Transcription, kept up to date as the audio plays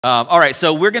All right,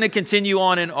 so we're going to continue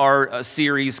on in our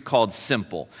series called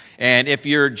Simple. And if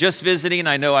you're just visiting,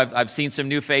 I know I've seen some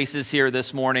new faces here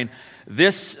this morning.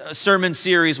 This sermon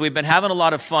series, we've been having a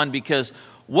lot of fun because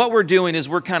what we're doing is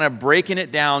we're kind of breaking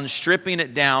it down, stripping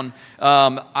it down.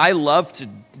 I love to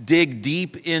dig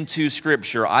deep into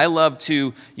Scripture. I love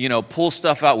to, pull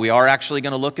stuff out. We are actually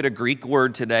going to look at a Greek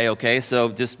word today, okay? So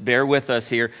just bear with us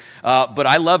here. But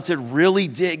I love to really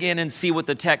dig in and see what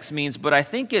the text means. But I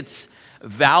think it's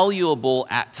valuable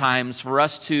at times for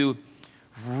us to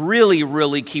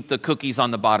really keep the cookies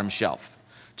on the bottom shelf,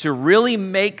 to really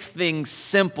make things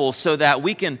simple so that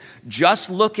we can just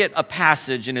look at a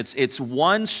passage and it's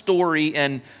one story.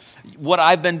 And what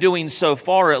I've been doing so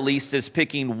far, at least, is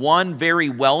picking one very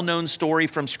well-known story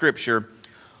from Scripture,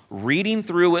 reading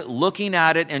through it, looking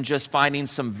at it, and just finding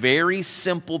some very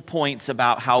simple points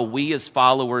about how we as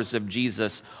followers of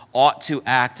Jesus ought to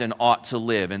act and ought to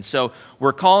live. And so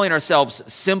we're calling ourselves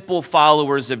simple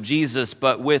followers of Jesus,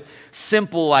 but with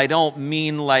simple, I don't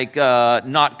mean like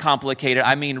not complicated.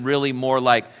 I mean really more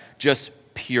like just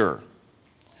pure,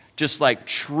 just like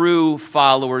true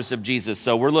followers of Jesus.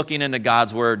 So we're looking into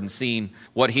God's Word and seeing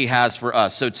what He has for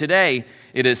us. So today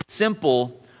it is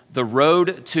simple, the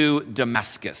road to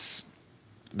Damascus.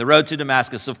 The road to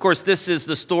Damascus. Of course, this is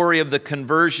the story of the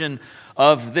conversion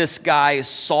of this guy,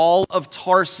 Saul of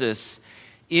Tarsus,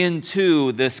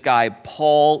 into this guy,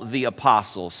 Paul the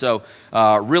Apostle. So,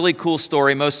 really cool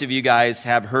story. Most of you guys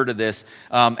have heard of this.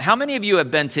 How many of you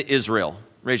have been to Israel?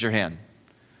 Raise your hand.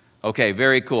 Okay,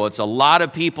 very cool. It's a lot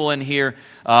of people in here.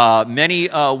 Many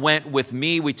went with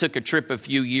me. We took a trip a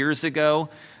few years ago.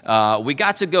 We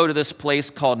got to go to this place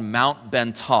called Mount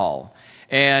Bental.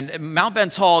 And Mount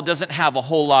Bental doesn't have a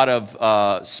whole lot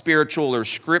of spiritual or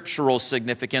scriptural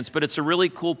significance, but it's a really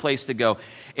cool place to go.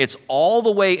 It's all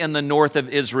the way in the north of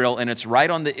Israel, and it's right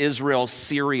on the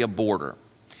Israel-Syria border.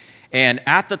 And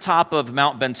at the top of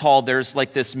Mount Bental, there's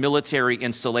like this military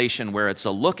installation where it's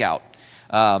a lookout.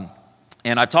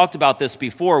 And I've talked about this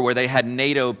before, where they had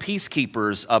NATO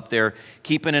peacekeepers up there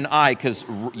keeping an eye, because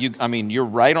you're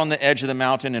right on the edge of the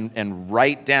mountain and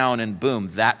right down, and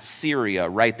boom, that's Syria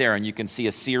right there, and you can see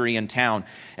a Syrian town,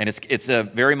 and it's a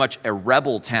very much a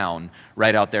rebel town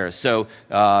right out there. So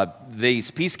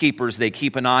these peacekeepers, they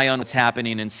keep an eye on what's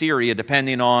happening in Syria,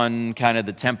 depending on kind of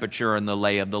the temperature and the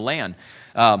lay of the land.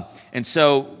 And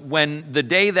so when the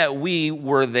day that we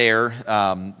were there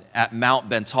at Mount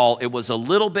Bental, it was a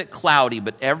little bit cloudy,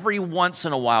 but every once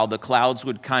in a while the clouds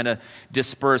would kind of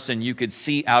disperse and you could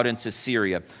see out into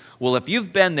Syria. Well, if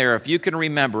you've been there, if you can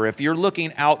remember, if you're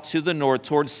looking out to the north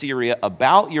towards Syria,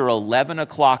 about your 11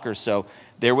 o'clock or so,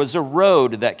 there was a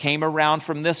road that came around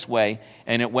from this way,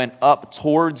 and it went up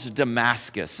towards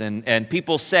Damascus. And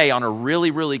people say on a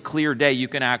really clear day, you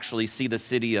can actually see the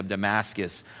city of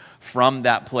Damascus from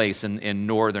that place in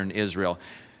northern Israel.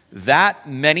 That,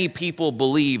 many people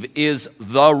believe, is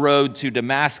the road to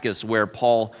Damascus, where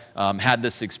Paul had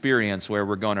this experience where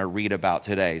we're going to read about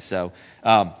today. So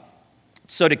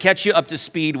to catch you up to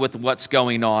speed with what's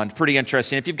going on, pretty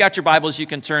interesting. If you've got your Bibles, you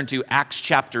can turn to Acts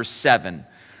chapter 7.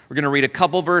 We're going to read a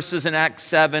couple verses in Acts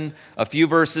 7, a few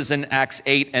verses in Acts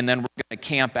 8, and then we're going to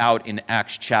camp out in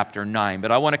Acts chapter 9.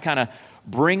 But I want to kind of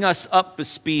bring us up to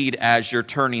speed as you're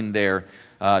turning there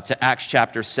to Acts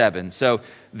chapter 7. So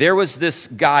there was this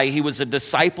guy, he was a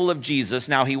disciple of Jesus.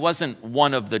 Now, he wasn't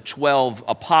one of the 12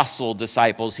 apostle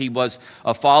disciples. He was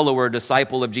a follower,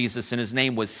 disciple of Jesus, and his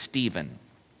name was Stephen.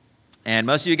 And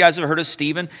most of you guys have heard of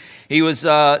Stephen. He was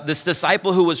this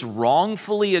disciple who was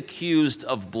wrongfully accused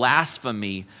of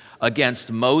blasphemy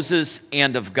against Moses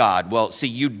and of God. Well, see,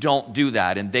 you don't do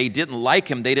that. And they didn't like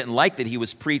him. They didn't like that he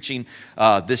was preaching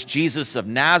this Jesus of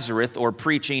Nazareth, or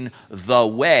preaching the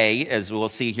way, as we'll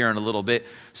see here in a little bit.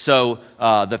 So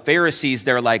the Pharisees,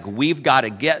 they're like, we've got to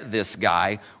get this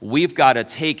guy. We've got to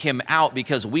take him out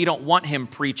because we don't want him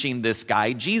preaching this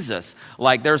guy Jesus.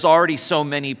 Like, there's already so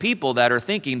many people that are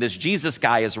thinking this Jesus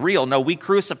guy is real. No, we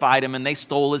crucified him and they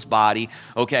stole his body.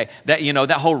 Okay, that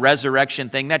whole resurrection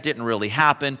thing, that didn't really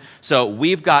happen. So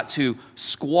we've got to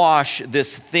squash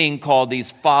this thing called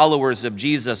these followers of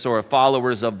Jesus, or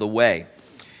followers of the way.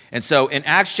 And so in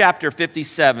Acts chapter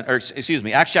 7, verse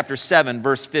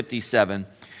 57,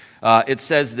 it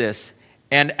says this: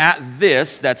 and at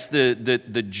this, that's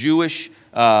the Jewish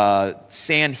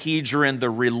Sanhedrin, the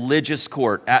religious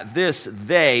court, at this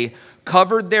they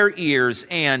covered their ears,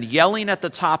 and yelling at the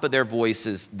top of their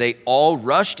voices, they all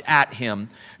rushed at him,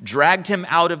 dragged him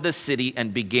out of the city,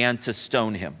 and began to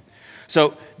stone him.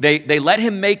 So they let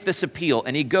him make this appeal,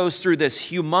 and he goes through this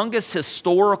humongous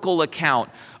historical account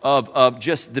of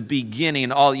just the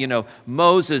beginning, all,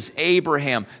 Moses,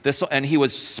 Abraham, and he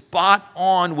was spot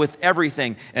on with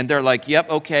everything. And they're like, yep,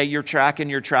 okay, you're tracking.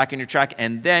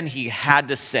 And then he had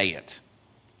to say it.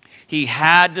 He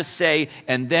had to say,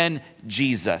 and then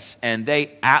Jesus. And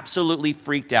they absolutely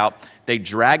freaked out. They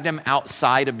dragged him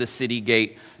outside of the city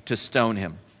gate to stone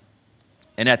him.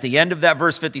 And at the end of that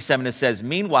verse 57, it says,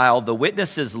 meanwhile, the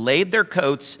witnesses laid their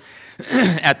coats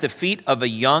at the feet of a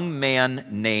young man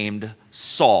named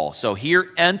Saul. So here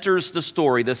enters the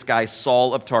story, this guy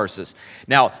Saul of Tarsus.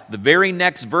 Now, the very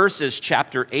next verse is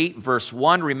chapter 8, verse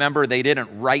 1. Remember, they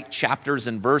didn't write chapters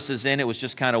and verses in. It was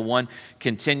just kind of one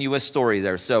continuous story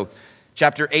there. So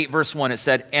chapter 8, verse 1, it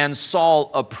said, and Saul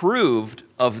approved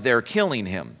of their killing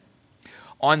him.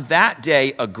 On that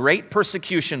day, a great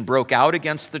persecution broke out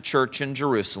against the church in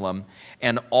Jerusalem,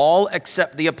 and all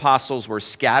except the apostles were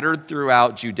scattered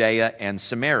throughout Judea and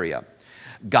Samaria.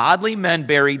 Godly men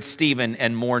buried Stephen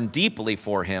and mourned deeply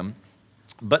for him,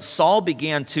 but Saul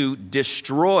began to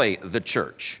destroy the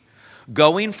church.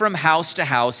 Going from house to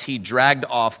house, he dragged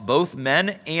off both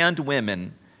men and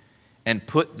women and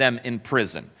put them in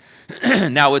prison.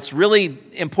 Now, it's really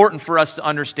important for us to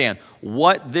understand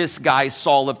what this guy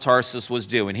Saul of Tarsus was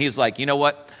doing. He's like, you know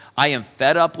what? I am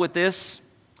fed up with this.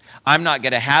 I'm not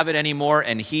going to have it anymore.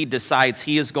 And he decides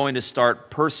he is going to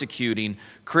start persecuting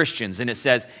Christians. And it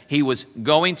says he was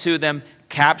going to them,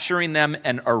 capturing them,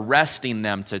 and arresting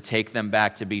them to take them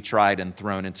back to be tried and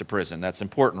thrown into prison. That's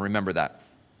important. Remember that.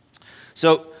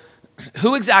 So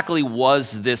who exactly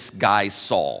was this guy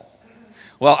Saul?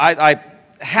 Well, I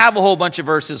have a whole bunch of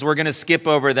verses. We're going to skip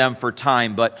over them for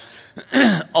time, but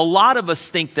a lot of us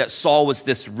think that Saul was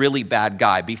this really bad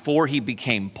guy before he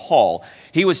became Paul.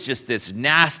 He was just this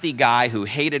nasty guy who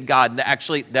hated God.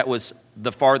 Actually, that was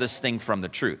the farthest thing from the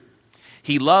truth.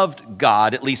 He loved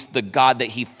God, at least the God that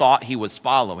he thought he was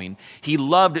following. He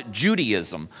loved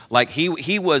Judaism. Like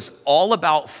he was all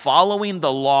about following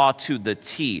the law to the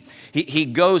T. He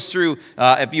goes through,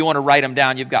 if you want to write them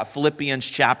down, you've got Philippians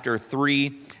chapter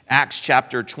 3, Acts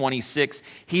chapter 26,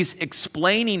 he's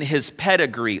explaining his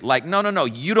pedigree. Like, no,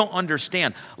 you don't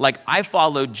understand. Like, I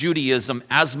followed Judaism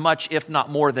as much, if not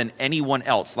more, than anyone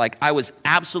else. Like, I was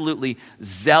absolutely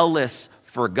zealous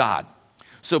for God.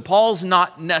 So Paul's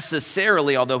not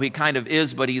necessarily, although he kind of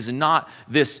is, but he's not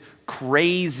this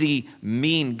crazy,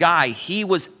 mean guy. He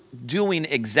was doing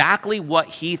exactly what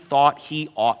he thought he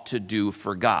ought to do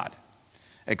for God.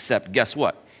 Except, guess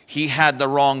what? He had the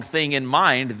wrong thing in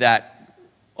mind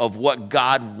of what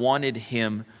God wanted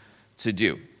him to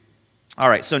do. All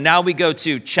right, so now we go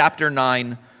to chapter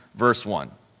 9, verse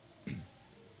 1.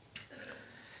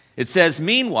 It says,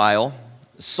 meanwhile,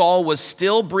 Saul was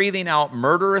still breathing out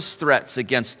murderous threats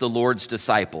against the Lord's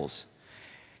disciples.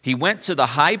 He went to the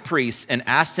high priest and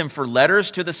asked him for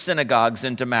letters to the synagogues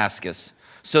in Damascus,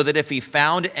 so that if he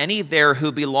found any there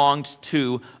who belonged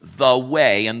to the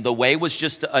way, and the way was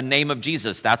just a name of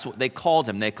Jesus. That's what they called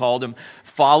him. They called him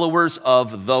followers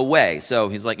of the way. So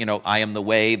he's like, I am the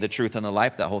way, the truth, and the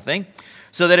life, that whole thing.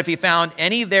 So that if he found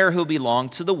any there who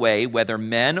belonged to the way, whether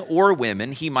men or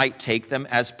women, he might take them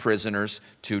as prisoners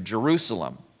to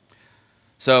Jerusalem.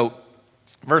 So,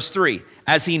 verse 3,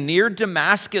 as he neared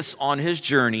Damascus on his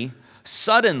journey,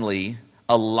 suddenly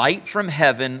a light from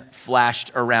heaven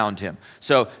flashed around him.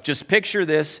 So just picture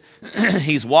this.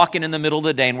 He's walking in the middle of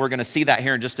the day, and we're going to see that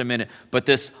here in just a minute. But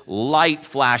this light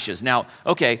flashes. Now,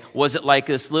 okay, was it like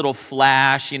this little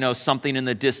flash, something in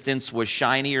the distance was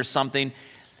shiny or something?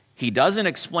 He doesn't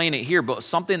explain it here, but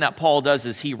something that Paul does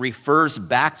is he refers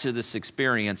back to this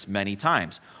experience many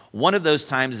times. One of those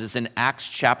times is in Acts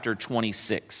chapter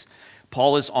 26.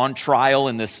 Paul is on trial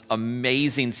in this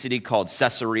amazing city called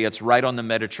Caesarea. It's right on the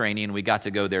Mediterranean. We got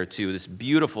to go there too, this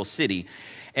beautiful city.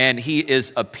 And he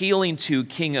is appealing to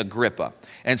King Agrippa.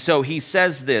 And so he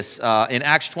says this in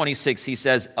Acts 26, he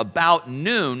says, about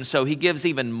noon. So he gives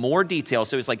even more detail.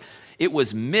 So it's like, it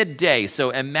was midday. So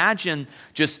imagine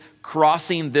just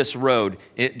crossing this road,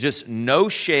 just no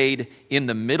shade in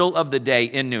the middle of the day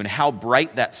in noon, how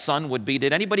bright that sun would be.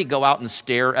 Did anybody go out and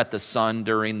stare at the sun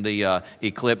during the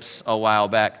eclipse a while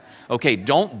back? Okay,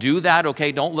 don't do that,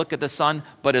 okay? Don't look at the sun.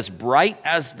 But as bright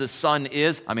as the sun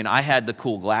is, I had the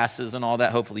cool glasses and all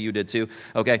that. Hopefully you did too,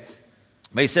 okay?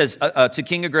 But he says to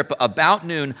King Agrippa, about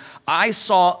noon, I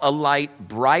saw a light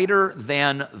brighter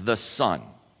than the sun.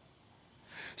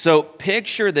 So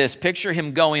picture this, picture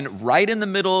him going right in the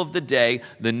middle of the day,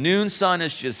 the noon sun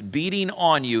is just beating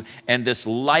on you, and this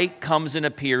light comes and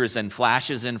appears and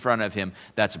flashes in front of him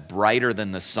that's brighter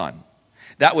than the sun.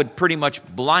 That would pretty much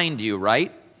blind you,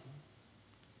 right?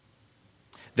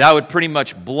 That would pretty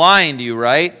much blind you,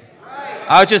 right?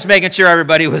 I was just making sure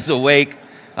everybody was awake.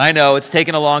 I know, it's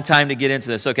taken a long time to get into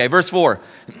this. Okay, verse 4.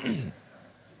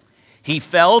 He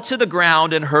fell to the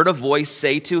ground and heard a voice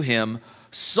say to him,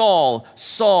 Saul,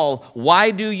 Saul,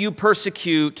 why do you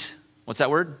persecute, what's that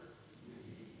word?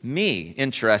 Me.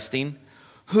 Interesting.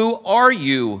 Who are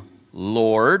you,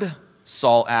 Lord?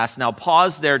 Saul asked. Now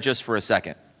pause there just for a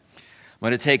second. I'm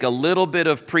going to take a little bit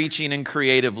of preaching and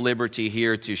creative liberty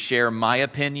here to share my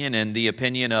opinion and the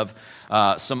opinion of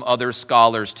some other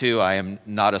scholars too. I am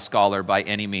not a scholar by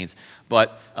any means,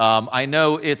 but I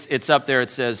know it's up there. It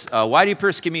says, why do you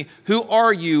persecute me? Who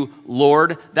are you,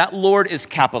 Lord? That Lord is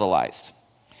capitalized.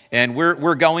 And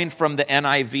we're going from the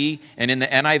NIV, and in the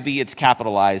NIV it's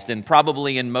capitalized, and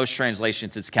probably in most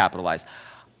translations it's capitalized.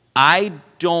 I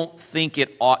don't think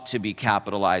it ought to be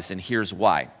capitalized, and here's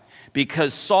why.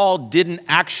 Because Saul didn't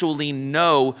actually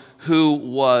know who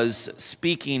was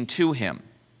speaking to him.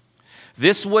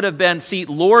 This would have been, see,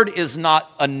 Lord is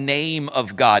not a name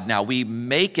of God. Now, we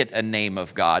make it a name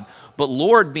of God, but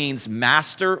Lord means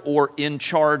master or in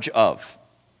charge of.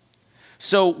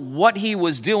 So what he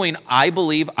was doing, I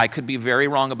believe, I could be very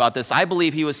wrong about this, I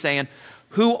believe he was saying,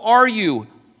 who are you,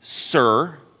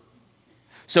 sir?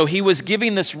 So he was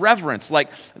giving this reverence, like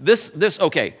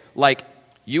okay, like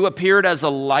you appeared as a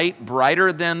light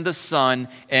brighter than the sun,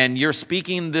 and you're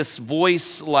speaking this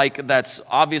voice like that's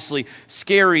obviously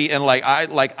scary, and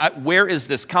where is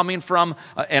this coming from?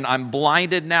 And I'm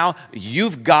blinded now.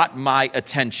 You've got my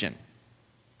attention.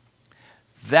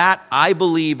 That, I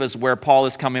believe, is where Paul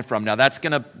is coming from. Now, that's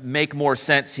going to make more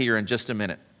sense here in just a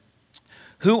minute.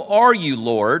 Who are you,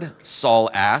 Lord? Saul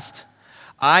asked.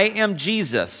 I am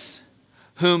Jesus,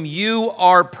 whom you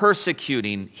are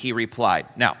persecuting, he replied.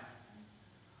 Now,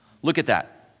 look at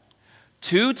that.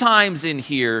 2 times in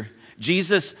here,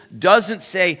 Jesus doesn't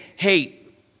say, hey,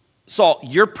 Saul,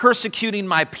 you're persecuting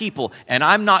my people, and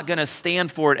I'm not going to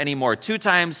stand for it anymore. 2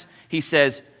 times he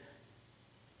says,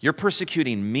 you're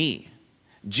persecuting me.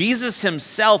 Jesus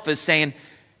himself is saying,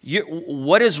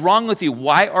 what is wrong with you?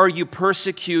 Why are you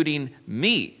persecuting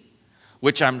me?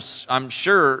 Which I'm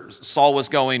sure Saul was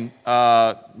going,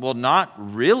 well, not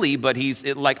really, but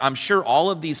I'm sure all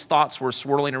of these thoughts were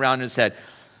swirling around in his head.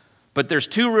 But there's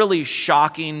 2 really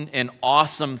shocking and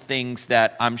awesome things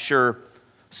that I'm sure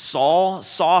Saul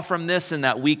saw from this and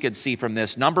that we could see from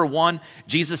this. Number 1,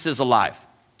 Jesus is alive.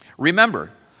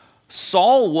 Remember,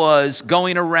 Saul was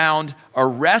going around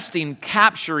arresting,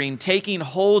 capturing, taking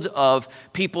hold of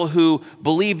people who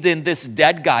believed in this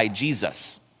dead guy,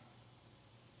 Jesus.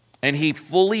 And he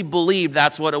fully believed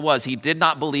that's what it was. He did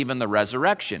not believe in the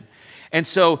resurrection. And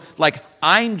so,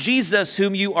 I'm Jesus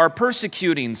whom you are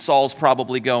persecuting. Saul's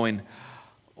probably going,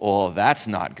 oh, that's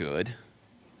not good,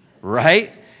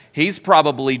 right? He's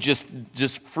probably just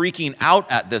freaking out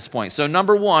at this point. So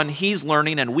number 1, he's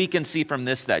learning, and we can see from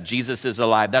this that Jesus is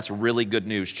alive. That's really good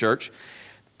news, church.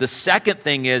 The second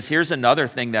thing is, here's another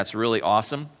thing that's really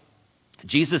awesome.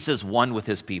 Jesus is one with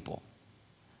his people.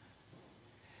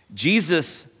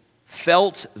 Jesus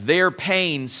felt their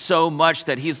pain so much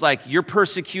that he's like, you're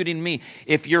persecuting me.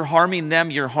 If you're harming them,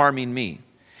 you're harming me.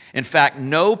 In fact,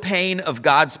 no pain of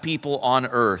God's people on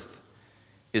earth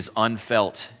is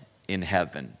unfelt in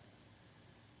heaven.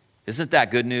 Isn't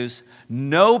that good news?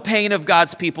 No pain of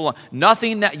God's people,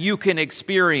 nothing that you can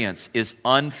experience is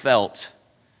unfelt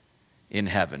in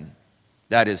heaven.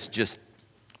 That is just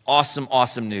awesome,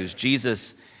 awesome news.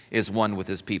 Jesus is one with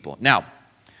his people. Now,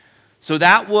 so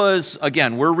that was,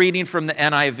 again, we're reading from the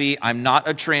NIV. I'm not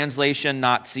a translation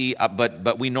Nazi,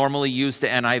 but we normally use the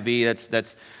NIV.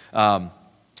 That's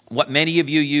what many of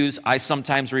you use. I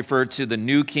sometimes refer to the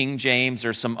New King James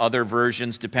or some other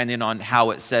versions, depending on how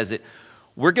it says it.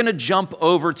 We're going to jump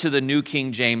over to the New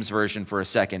King James Version for a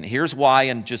second. Here's why,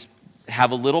 and just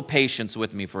have a little patience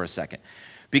with me for a second.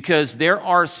 Because there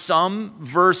are some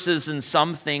verses and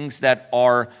some things that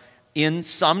are in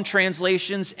some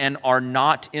translations and are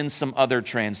not in some other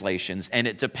translations. And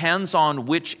it depends on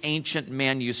which ancient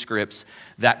manuscripts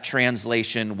that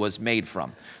translation was made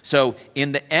from. So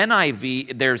in the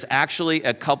NIV, there's actually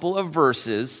a couple of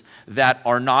verses that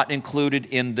are not included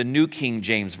in the New King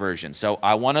James Version. So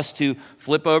I want us to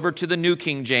flip over to the New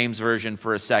King James Version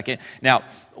for a second. Now,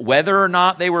 whether or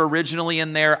not they were originally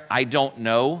in there, I don't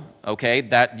know. Okay,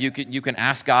 that you can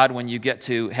ask God when you get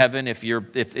to heaven if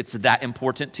it's that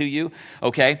important to you.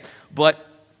 Okay, but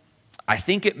I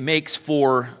think it makes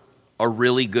for a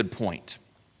really good point.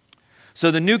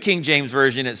 So the New King James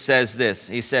Version, it says this.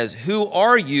 He says, "Who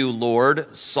are you,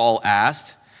 Lord?" Saul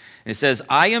asked. And it says,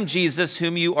 "I am Jesus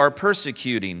whom you are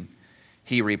persecuting,"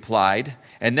 he replied.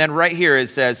 And then right here it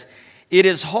says, it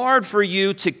is hard for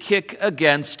you to kick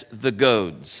against the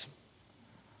goads.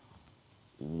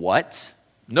 What?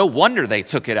 No wonder they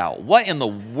took it out. What in the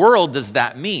world does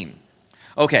that mean?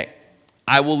 Okay,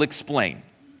 I will explain.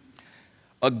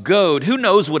 A goad, who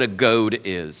knows what a goad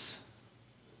is?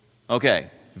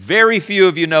 Okay, very few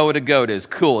of you know what a goad is.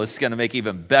 Cool, it's going to make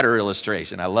even better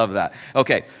illustration. I love that.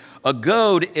 Okay, a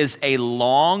goad is a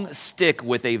long stick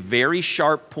with a very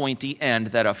sharp pointy end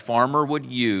that a farmer would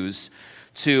use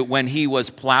to when he was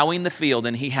plowing the field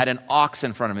and he had an ox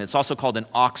in front of him. It's also called an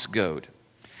ox goad.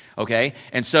 Okay,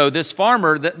 and so this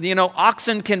farmer,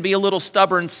 oxen can be a little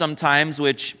stubborn sometimes,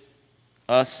 which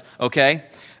us, okay?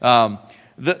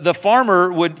 The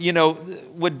farmer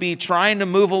would be trying to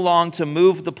move along to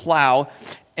move the plow,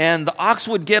 and the ox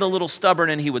would get a little stubborn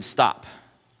and he would stop.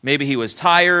 Maybe he was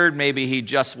tired, maybe he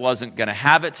just wasn't going to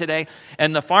have it today,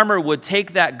 and the farmer would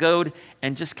take that goad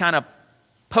and just kind of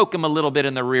poke him a little bit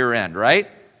in the rear end, right?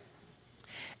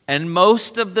 And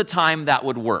most of the time that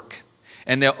would work.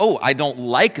 And I don't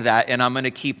like that, and I'm going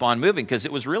to keep on moving because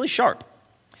it was really sharp.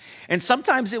 And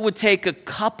sometimes it would take a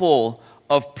couple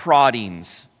of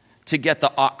proddings to get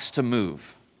the ox to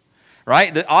move,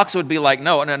 right? The ox would be like,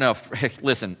 no,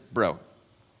 listen, bro,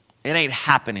 it ain't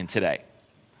happening today.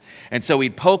 And so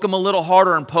we'd poke him a little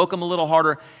harder and poke him a little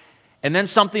harder, and then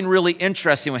something really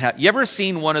interesting would happen. You ever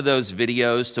seen one of those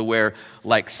videos to where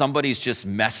like somebody's just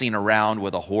messing around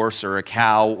with a horse or a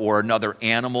cow or another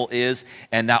animal is,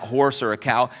 and that horse or a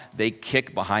cow, they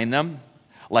kick behind them?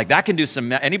 Like that can do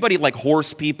some, anybody like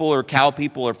horse people or cow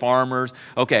people or farmers?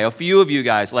 Okay, a few of you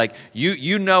guys, like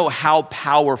you know how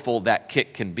powerful that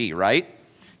kick can be, right?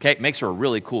 Okay, it makes for a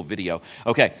really cool video.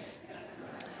 Okay.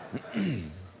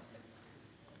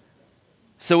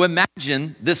 So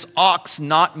imagine this ox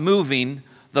not moving,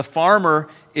 the farmer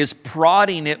is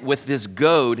prodding it with this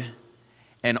goad,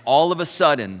 and all of a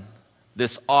sudden,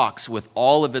 this ox with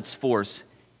all of its force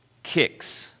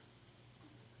kicks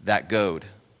that goad.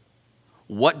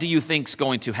 What do you think's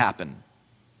going to happen?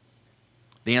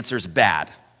 The answer is bad.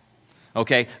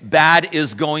 Okay, bad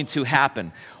is going to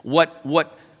happen.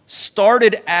 What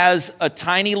started as a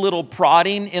tiny little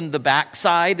prodding in the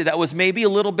backside that was maybe a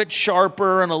little bit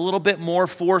sharper and a little bit more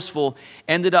forceful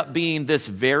ended up being this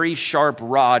very sharp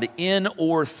rod in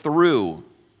or through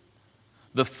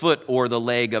the foot or the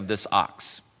leg of this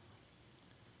ox.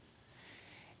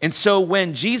 And so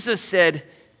when Jesus said,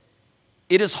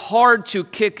 it is hard to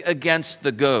kick against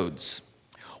the goads,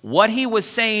 what he was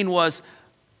saying was,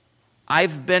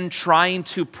 I've been trying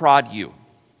to prod you.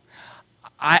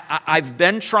 I've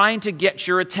been trying to get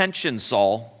your attention,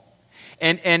 Saul,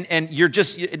 and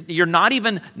you're not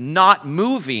even not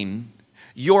moving.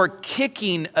 You're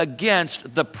kicking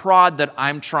against the prod that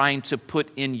I'm trying to put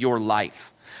in your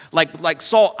life. Like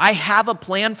Saul, I have a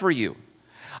plan for you.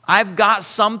 I've got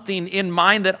something in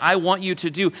mind that I want you to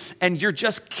do, and you're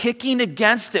just kicking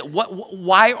against it.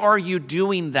 Why are you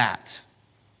doing that?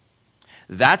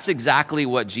 That's exactly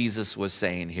what Jesus was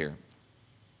saying here.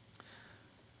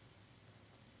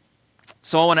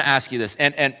 So I want to ask you this,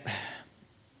 and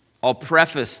I'll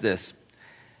preface this.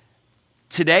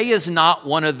 Today is not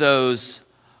one of those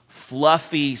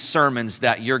fluffy sermons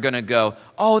that you're going to go,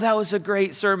 oh, that was a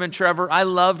great sermon, Trevor. I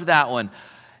loved that one.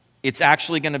 It's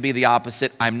actually going to be the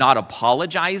opposite. I'm not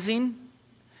apologizing.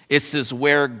 This is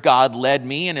where God led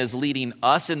me and is leading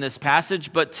us in this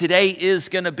passage, but today is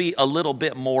going to be a little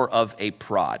bit more of a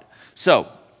prod. So,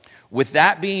 with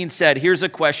that being said, here's a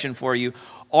question for you.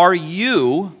 Are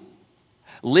you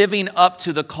living up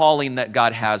to the calling that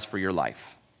God has for your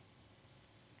life?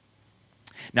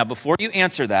 Now, before you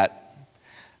answer that,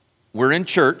 we're in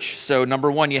church, so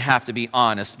number one, you have to be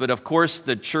honest. But of course,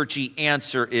 the churchy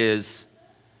answer is,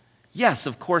 yes,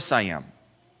 of course I am.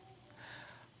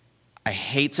 I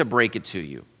hate to break it to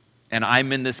you, and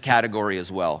I'm in this category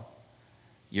as well.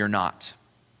 You're not.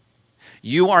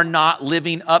 You are not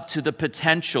living up to the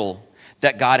potential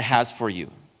that God has for you.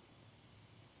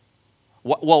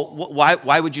 Well,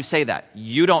 why would you say that?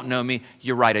 You don't know me.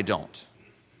 You're right, I don't.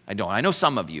 I know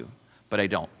some of you, but I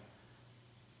don't.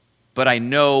 But I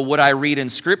know what I read in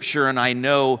Scripture, and I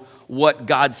know what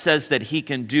God says that He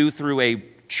can do through a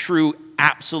true,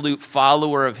 absolute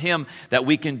follower of Him, that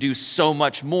we can do so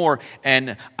much more,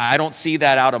 and I don't see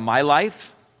that out of my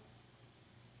life.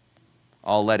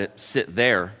 I'll let it sit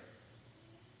there.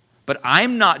 But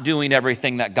I'm not doing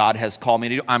everything that God has called me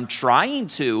to do. I'm trying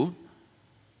to.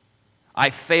 I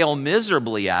fail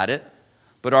miserably at it,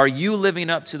 but are you living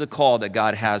up to the call that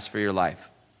God has for your life?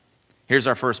 Here's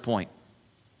our first point.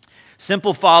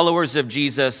 Simple followers of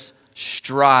Jesus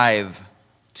strive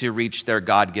to reach their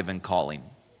God-given calling.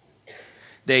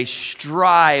 They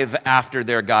strive after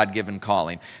their God-given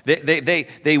calling.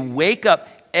 They wake up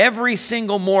every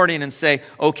single morning and say,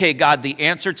 okay, God, the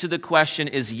answer to the question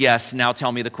is yes. Now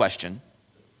tell me the question.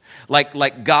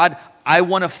 Like God, I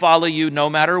want to follow you no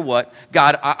matter what.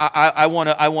 God, I want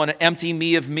to empty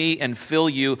me of me and fill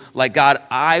you. Like, God,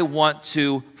 I want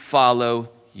to follow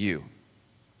you.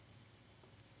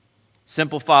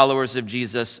 Simple followers of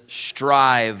Jesus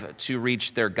strive to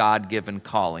reach their God-given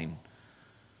calling.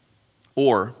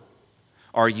 Or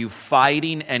are you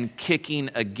fighting and kicking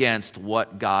against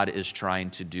what God is trying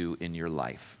to do in your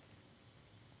life?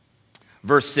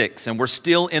 Verse 6, and we're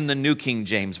still in the New King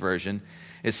James Version.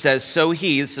 It says, so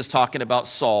he, this is talking about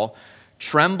Saul,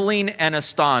 trembling and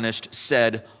astonished,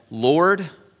 said, Lord,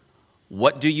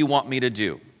 what do you want me to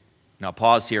do? Now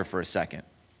pause here for a second.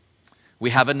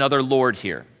 We have another Lord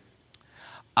here.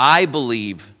 I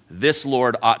believe this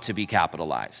Lord ought to be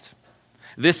capitalized.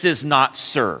 This is not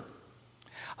sir.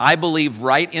 I believe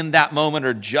right in that moment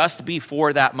or just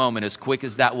before that moment, as quick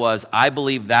as that was, I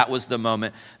believe that was the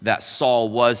moment that Saul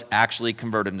was actually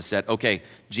converted and said, okay,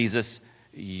 Jesus,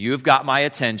 you've got my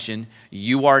attention.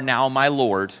 You are now my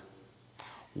Lord.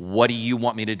 What do you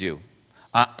want me to do?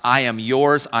 I am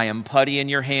yours. I am putty in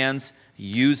your hands.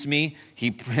 Use me.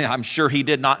 I'm sure he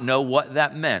did not know what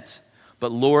that meant.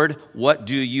 But Lord, what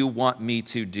do you want me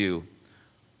to do?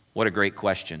 What a great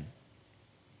question.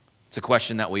 It's a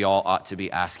question that we all ought to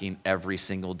be asking every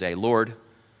single day. Lord,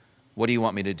 what do you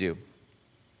want me to do?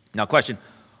 Now question,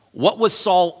 what was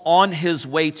Saul on his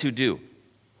way to do?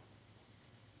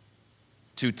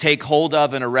 To take hold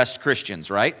of and arrest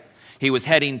Christians, right? He was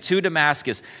heading to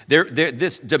Damascus.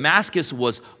 This Damascus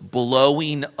was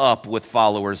blowing up with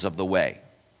followers of the way.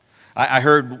 I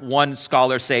heard one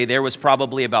scholar say there was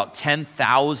probably about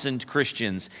 10,000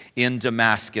 Christians in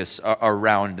Damascus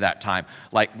around that time.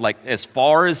 Like as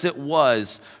far as it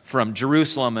was from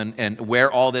Jerusalem and where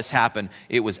all this happened,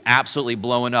 it was absolutely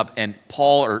blowing up. And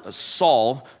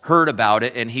Saul heard about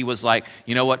it, and he was like,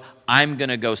 you know what, I'm going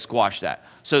to go squash that.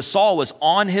 So Saul was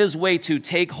on his way to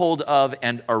take hold of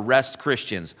and arrest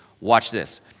Christians. Watch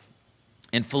this.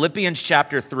 In Philippians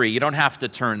chapter 3, you don't have to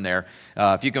turn there.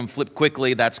 If you can flip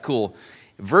quickly, that's cool.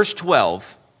 Verse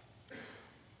 12,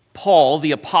 Paul,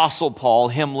 the Apostle Paul,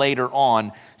 him later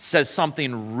on, says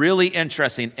something really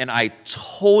interesting, and I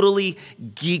totally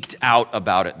geeked out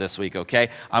about it this week, okay?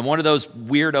 I'm one of those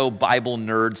weirdo Bible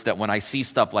nerds that when I see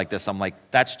stuff like this, I'm like,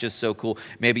 that's just so cool.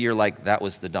 Maybe you're like, that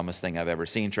was the dumbest thing I've ever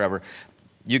seen, Trevor.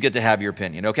 You get to have your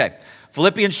opinion. Okay,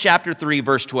 Philippians chapter 3,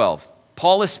 verse 12.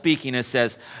 Paul is speaking and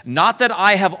says, not that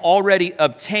I have already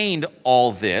obtained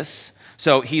all this.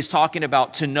 So he's talking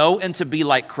about to know and to be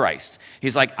like Christ.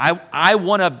 He's like, I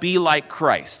want to be like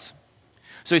Christ.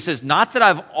 So he says, not that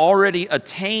I've already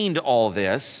attained all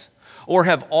this or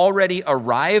have already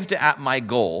arrived at my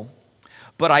goal,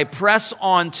 but I press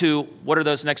on to, what are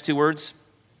those next two words?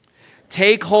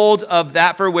 Take hold of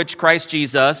that for which Christ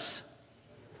Jesus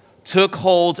took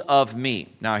hold of me.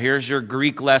 Now, here's your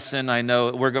Greek lesson. I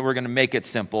know we're going to make it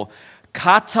simple.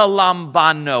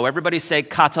 Katalambano. Everybody say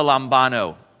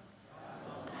katalambano.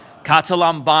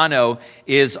 Katalambano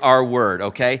is our word,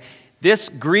 okay? This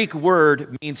Greek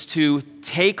word means to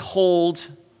take hold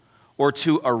or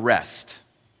to arrest.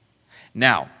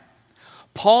 Now,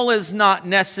 Paul is not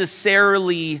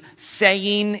necessarily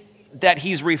saying that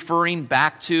he's referring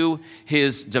back to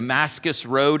his Damascus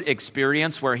Road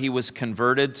experience where he was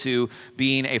converted to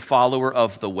being a follower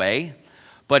of the way.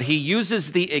 But he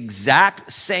uses the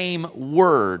exact same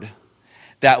word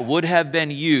that would have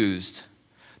been used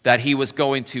that he was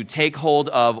going to take hold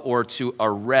of or to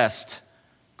arrest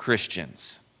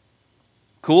Christians.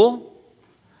 Cool?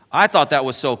 I thought that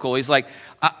was so cool. He's like,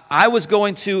 I was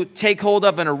going to take hold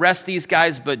of and arrest these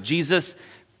guys, but Jesus,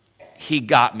 he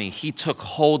got me. He took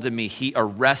hold of me. He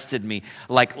arrested me.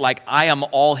 Like I am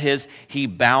all his. He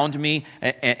bound me,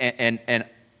 and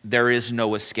there is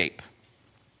no escape.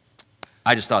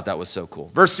 I just thought that was so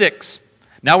cool. Verse 6.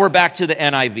 Now we're back to the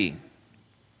NIV.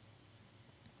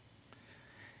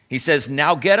 He says,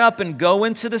 now get up and go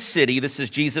into the city. This is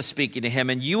Jesus speaking to him,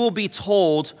 and you will be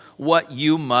told what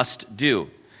you must do.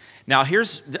 Now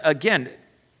here's, again,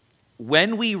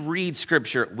 when we read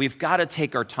Scripture, we've got to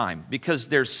take our time because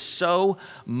there's so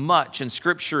much, and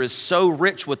Scripture is so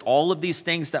rich with all of these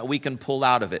things that we can pull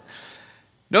out of it.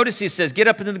 Notice he says, get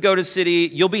up into the go-to city.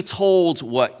 You'll be told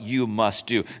what you must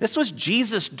do. This was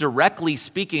Jesus directly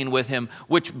speaking with him,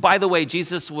 which, by the way,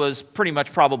 Jesus was pretty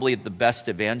much probably the best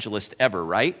evangelist ever,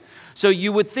 right? So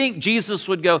you would think Jesus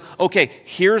would go, okay,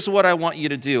 here's what I want you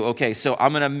to do. Okay, so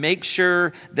I'm going to make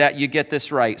sure that you get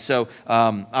this right. So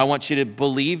I want you to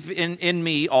believe in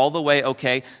me all the way.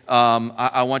 Okay,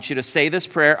 I want you to say this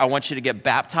prayer. I want you to get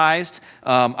baptized.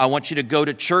 I want you to go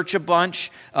to church a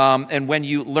bunch. And when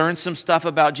you learn some stuff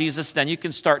about Jesus, then you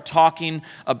can start talking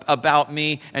about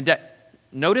me. And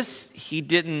notice he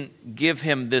didn't give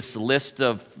him this list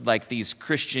of like these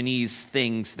Christianese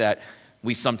things that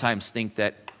we sometimes think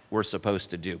that we're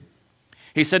supposed to do.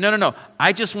 He said, no,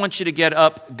 I just want you to get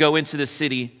up, go into the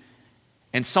city,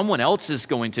 and someone else is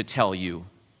going to tell you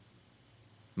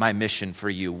my mission for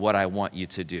you, what I want you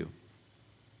to do.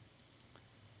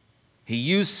 He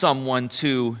used someone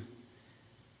to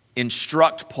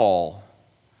instruct Paul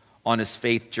on his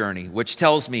faith journey, which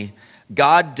tells me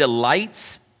God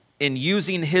delights in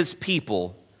using his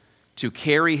people to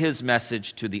carry his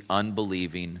message to the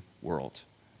unbelieving world.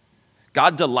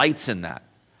 God delights in that.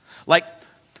 Like,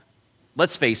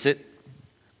 let's face it,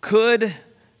 could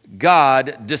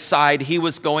God decide he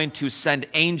was going to send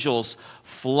angels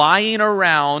flying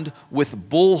around with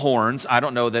bullhorns? I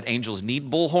don't know that angels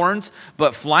need bullhorns,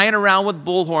 but flying around with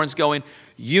bullhorns going,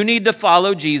 you need to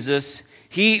follow Jesus.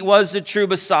 He was the true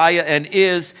Messiah and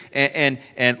is, and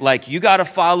like, you got to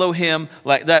follow him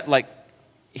like that. Like,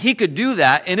 he could do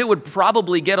that, and it would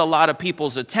probably get a lot of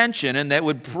people's attention, and that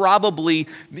would probably,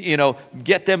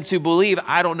 get them to believe.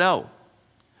 I don't know.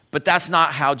 But that's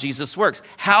not how Jesus works.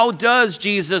 How does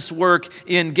Jesus work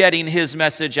in getting his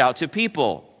message out to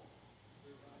people?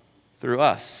 Through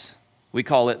us. We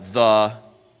call it the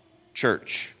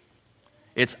church.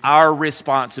 It's our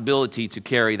responsibility to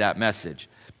carry that message.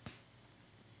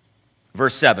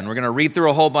 Verse 7. We're going to read through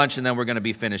a whole bunch, and then we're going to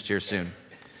be finished here soon.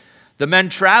 The men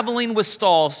traveling with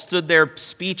Saul stood there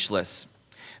speechless.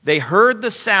 They heard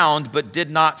the sound but did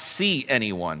not see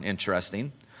anyone.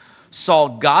 Interesting. Saul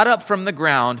got up from the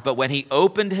ground, but when he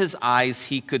opened his eyes,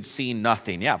 he could see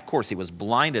nothing. Yeah, of course, he was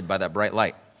blinded by that bright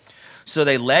light. So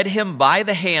they led him by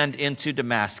the hand into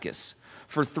Damascus.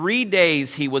 For 3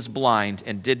 days he was blind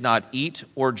and did not eat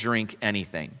or drink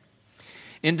anything.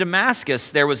 In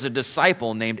Damascus there was a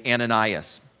disciple named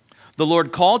Ananias. The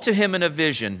Lord called to him in a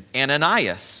vision,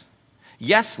 Ananias.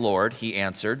 Yes, Lord, he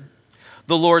answered.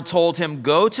 The Lord told him,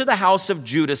 go to the house of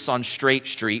Judas on Straight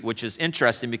Street, which is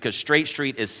interesting because Straight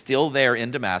Street is still there in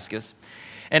Damascus,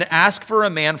 and ask for a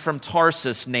man from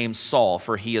Tarsus named Saul,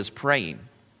 for he is praying.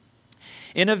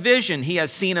 In a vision, he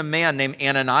has seen a man named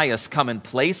Ananias come and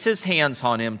place his hands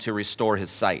on him to restore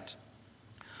his sight.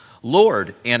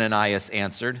 Lord, Ananias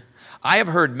answered, I have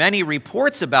heard many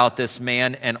reports about this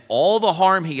man and all the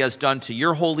harm he has done to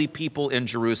your holy people in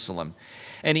Jerusalem.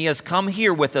 And he has come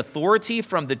here with authority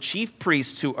from the chief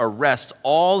priests to arrest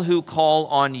all who call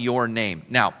on your name.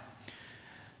 Now,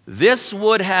 this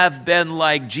would have been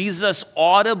like Jesus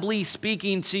audibly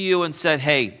speaking to you and said,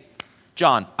 hey,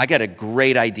 John, I got a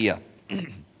great idea.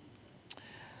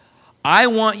 I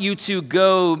want you to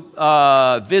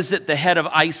go visit the head of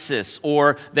ISIS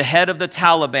or the head of the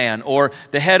Taliban or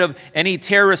the head of any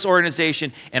terrorist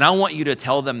organization, and I want you to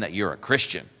tell them that you're a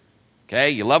Christian.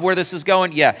 Okay, you love where this is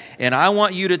going? Yeah, and I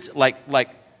want you to, like,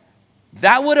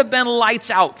 that would have been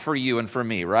lights out for you and for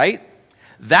me, right?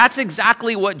 That's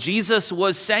exactly what Jesus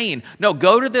was saying. No,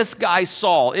 go to this guy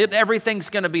Saul. Everything's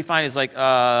going to be fine. He's like,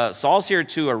 Saul's here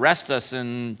to arrest us,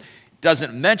 and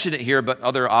doesn't mention it here, but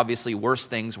other obviously worse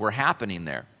things were happening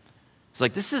there. It's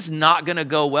like, this is not going to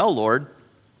go well, Lord.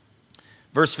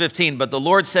 Verse 15, but the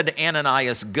Lord said to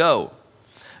Ananias, go.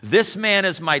 This man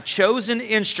is my chosen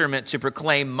instrument to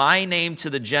proclaim my name to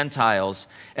the Gentiles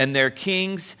and their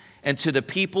kings and to the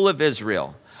people of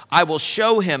Israel. I will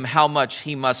show him how much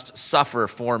he must suffer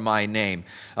for my name.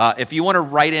 If you want to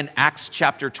write in Acts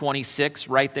chapter 26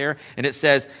 right there, and it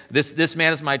says, this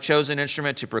man is my chosen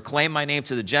instrument to proclaim my name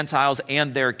to the Gentiles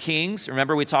and their kings.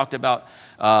 Remember we talked about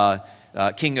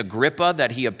King Agrippa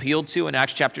that he appealed to in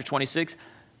Acts chapter 26?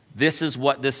 This is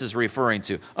what this is referring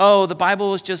to. Oh, the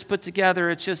Bible was just put together.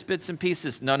 It's just bits and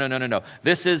pieces. No.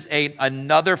 This is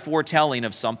another foretelling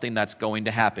of something that's going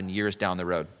to happen years down the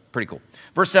road. Pretty cool.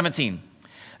 Verse 17.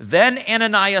 Then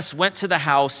Ananias went to the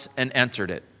house and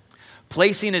entered it.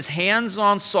 Placing his hands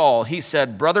on Saul, he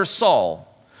said, Brother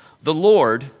Saul, the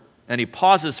Lord, and he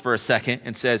pauses for a second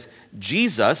and says,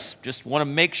 Jesus, just want to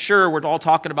make sure we're all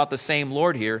talking about the same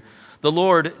Lord here. The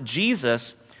Lord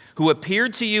Jesus, who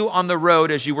appeared to you on the road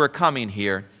as you were coming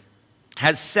here,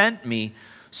 has sent me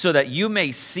so that you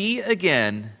may see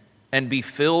again and be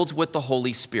filled with the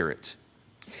Holy Spirit.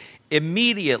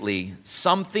 Immediately,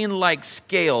 something like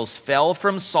scales fell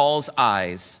from Saul's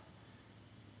eyes,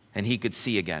 and he could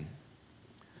see again.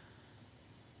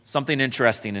 Something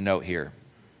interesting to note here.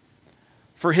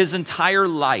 For his entire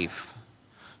life,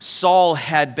 Saul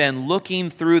had been looking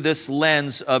through this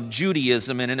lens of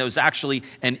Judaism, and it was actually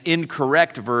an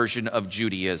incorrect version of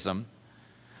Judaism,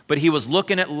 but he was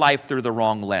looking at life through the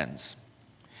wrong lens.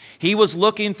 He was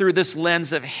looking through this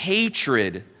lens of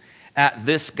hatred at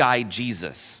this guy,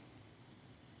 Jesus.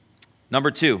 Number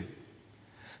 2,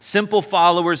 simple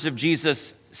followers of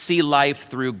Jesus see life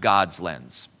through God's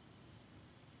lens.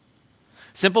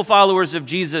 Simple followers of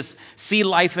Jesus see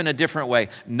life in a different way,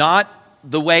 not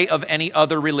the way of any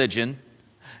other religion,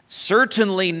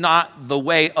 certainly not the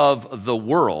way of the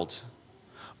world,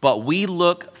 but we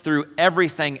look through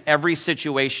everything, every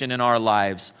situation in our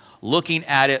lives, looking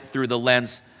at it through the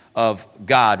lens of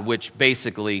God, which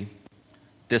basically,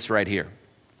 this right here.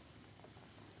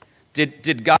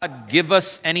 Did God give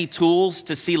us any tools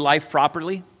to see life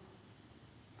properly?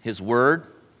 His Word,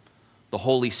 the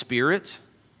Holy Spirit.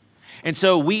 And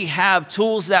so we have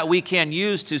tools that we can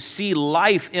use to see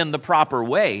life in the proper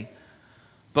way,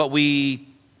 but we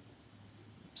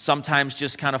sometimes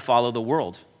just kind of follow the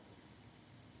world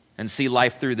and see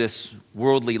life through this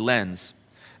worldly lens.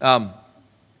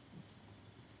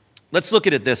 Let's look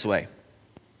at it this way.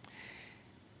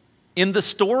 In the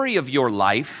story of your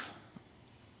life,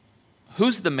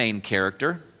 who's the main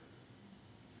character?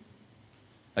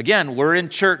 Again, we're in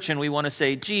church and we want to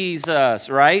say Jesus,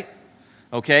 right?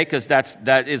 Okay, because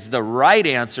that is the right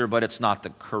answer, but it's not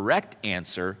the correct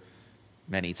answer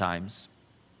many times.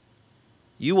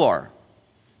 You are.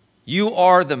 You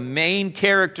are the main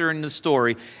character in the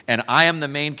story, and I am the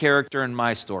main character in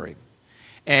my story.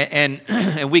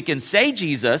 And we can say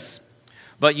Jesus,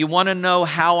 but you want to know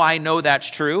how I know that's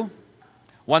true?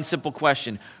 One simple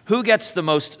question. Who gets the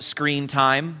most screen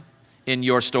time in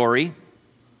your story?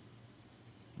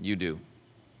 You do.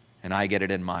 And I get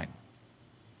it in mine.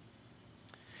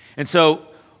 And so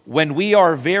when we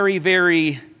are very,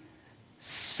 very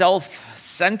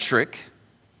self-centric,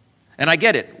 and I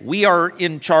get it, we are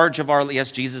in charge of our,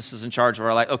 yes, Jesus is in charge of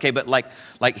our life. Okay, but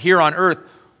like here on earth,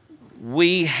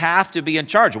 we have to be in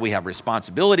charge. We have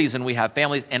responsibilities and we have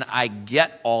families, and I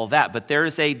get all that. But there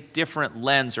is a different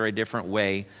lens or a different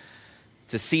way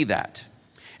to see that.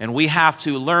 And we have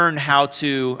to learn how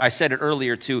to, I said it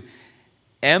earlier, to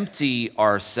empty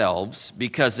ourselves,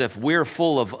 because if we're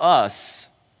full of us,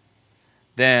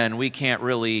 then we can't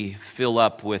really fill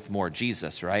up with more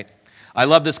Jesus, right? I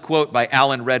love this quote by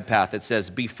Alan Redpath. It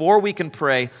says, before we can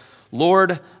pray,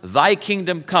 Lord, thy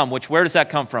kingdom come, which where does that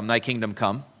come from, thy kingdom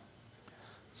come?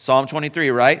 Psalm 23,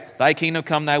 right? Thy kingdom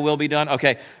come, thy will be done.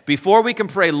 Okay, before we can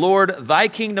pray, Lord, thy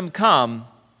kingdom come,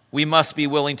 we must be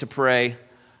willing to pray,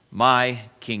 my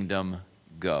kingdom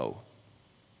go.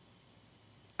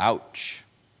 Ouch.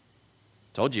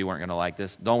 Told you weren't going to like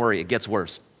this. Don't worry, it gets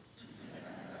worse.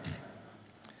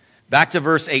 Back to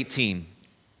verse 18.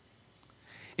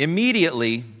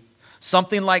 Immediately,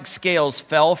 something like scales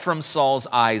fell from Saul's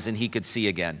eyes and he could see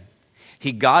again.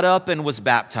 He got up and was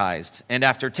baptized, and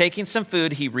after taking some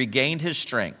food, he regained his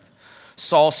strength.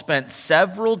 Saul spent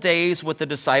several days with the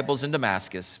disciples in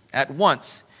Damascus. At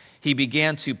once, he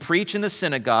began to preach in the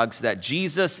synagogues that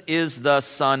Jesus is the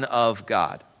Son of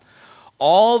God.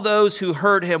 All those who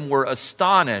heard him were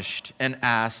astonished and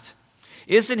asked,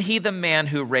 isn't he the man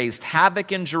who raised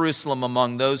havoc in Jerusalem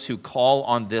among those who call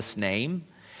on this name?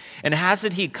 And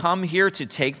hasn't he come here to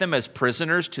take them as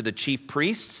prisoners to the chief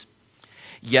priests?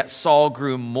 Yet Saul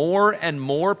grew more and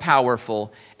more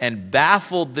powerful and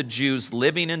baffled the Jews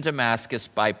living in Damascus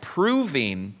by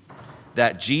proving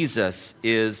that Jesus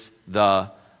is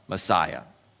the Messiah.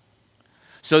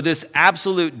 So this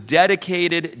absolute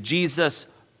dedicated Jesus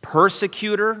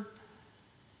persecutor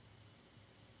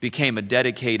became a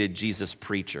dedicated Jesus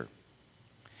preacher.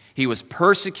 He was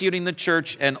persecuting the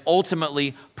church and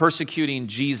ultimately persecuting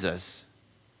Jesus.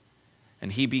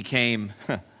 And he became,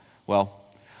 well,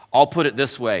 I'll put it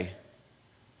this way.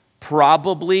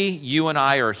 Probably you and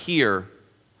I are here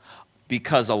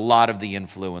because a lot of the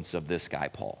influence of this guy,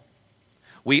 Paul.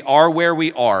 We are where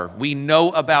we are. We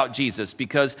know about Jesus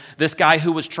because this guy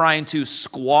who was trying to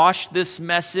squash this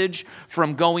message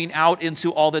from going out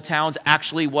into all the towns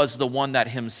actually was the one that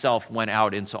himself went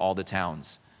out into all the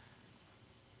towns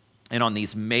and on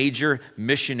these major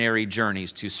missionary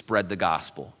journeys to spread the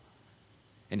gospel.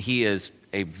 And he is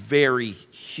a very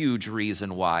huge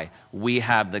reason why we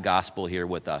have the gospel here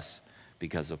with us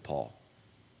because of Paul.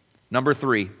 Number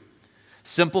 3,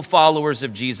 simple followers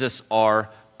of Jesus are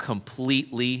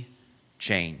completely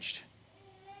changed.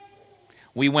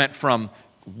 We went from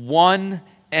one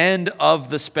end of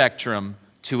the spectrum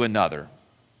to another.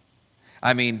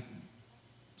 I mean,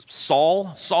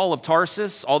 Saul of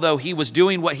Tarsus, although he was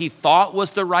doing what he thought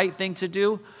was the right thing to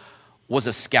do, was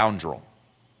a scoundrel.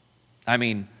 I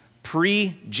mean,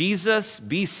 pre-Jesus,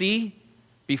 BC,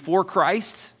 before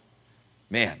Christ,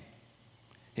 man,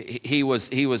 he was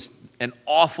an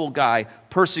awful guy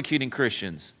persecuting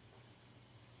Christians.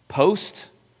 Post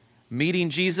meeting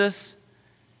Jesus,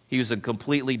 he was a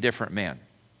completely different man.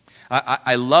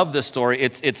 I love this story.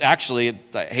 It's actually,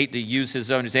 I hate to use his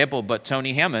own example, but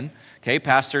Tony Hammond, okay,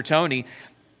 Pastor Tony,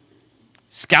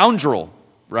 scoundrel,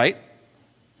 right?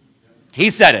 He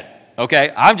said it,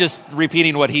 okay? I'm just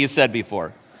repeating what he said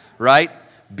before, right?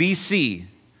 BC,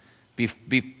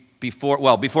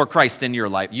 before Christ in your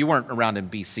life. You weren't around in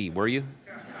BC, were you?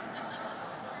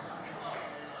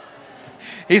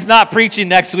 He's not preaching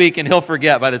next week, and he'll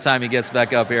forget by the time he gets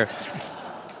back up here.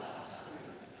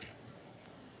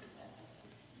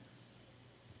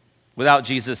 Without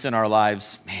Jesus in our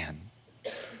lives, man,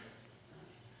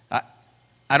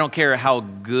 I don't care how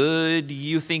good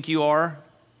you think you are,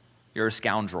 you're a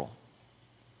scoundrel.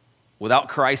 Without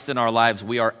Christ in our lives,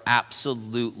 we are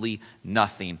absolutely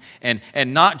nothing. And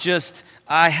not just,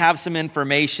 I have some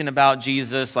information about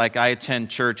Jesus, like I attend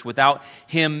church, without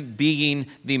him being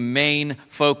the main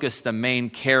focus, the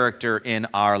main character in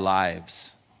our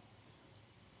lives,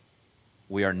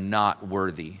 we are not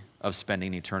worthy of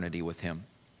spending eternity with him.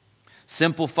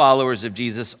 Simple followers of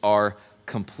Jesus are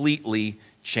completely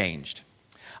changed.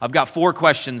 I've got 4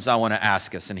 questions I want to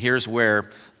ask us, and here's where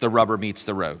the rubber meets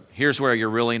the road. Here's where you're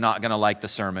really not going to like the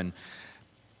sermon.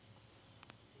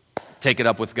 Take it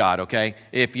up with God, okay?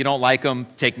 If you don't like them,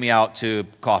 take me out to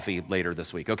coffee later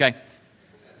this week, okay?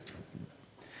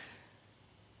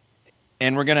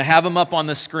 And we're going to have them up on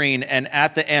the screen, and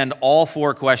at the end, all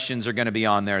 4 questions are going to be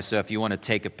on there, so if you want to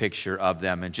take a picture of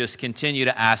them and just continue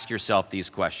to ask yourself these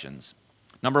questions.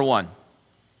 Number 1,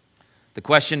 the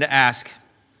question to ask,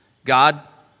 God,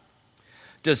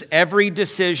 does every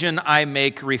decision I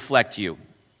make reflect you?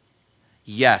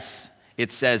 Yes,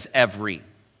 it says every.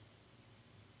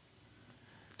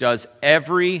 Does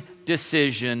every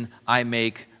decision I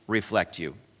make reflect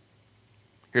you?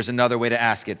 Here's another way to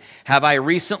ask it. Have I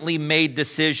recently made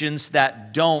decisions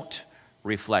that don't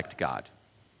reflect God?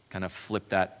 Kind of flip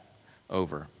that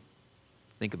over.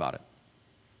 Think about it.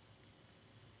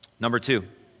 Number 2,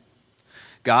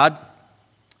 God,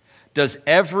 does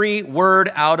every word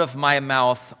out of my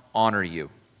mouth honor you?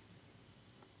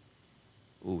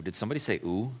 Ooh, did somebody say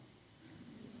ooh?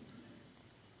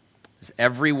 Does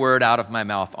every word out of my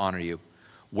mouth honor you?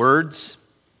 Words,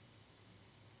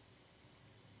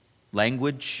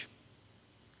 language,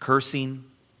 cursing,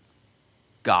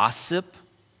 gossip,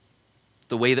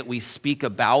 the way that we speak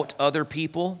about other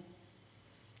people,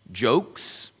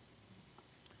 jokes,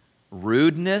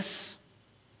 rudeness,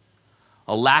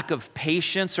 a lack of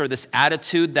patience, or this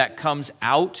attitude that comes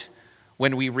out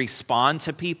when we respond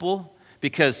to people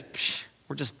because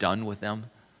we're just done with them.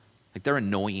 Like they're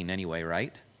annoying anyway,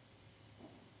 right?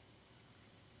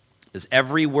 Does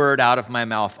every word out of my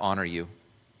mouth honor you?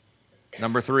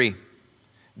 Number 3,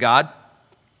 God,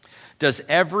 does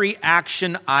every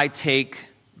action I take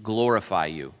glorify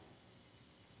you?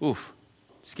 Oof,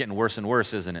 it's getting worse and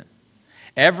worse, isn't it?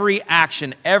 Every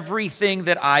action, everything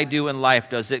that I do in life,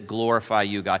 does it glorify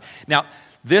you, God? Now,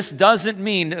 this doesn't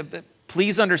mean,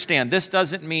 please understand, this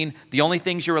doesn't mean the only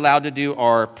things you're allowed to do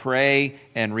are pray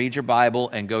and read your Bible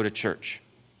and go to church.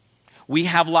 We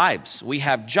have lives, we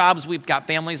have jobs, we've got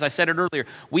families. I said it earlier.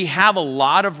 We have a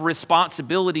lot of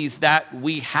responsibilities that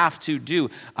we have to do.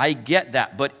 I get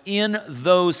that. But in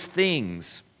those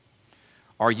things,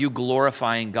 are you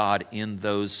glorifying God in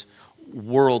those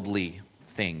worldly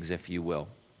things, if you will?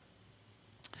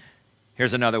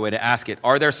 Here's another way to ask it.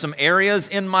 Are there some areas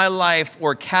in my life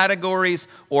or categories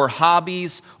or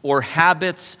hobbies or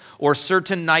habits or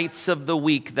certain nights of the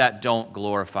week that don't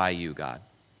glorify you, God?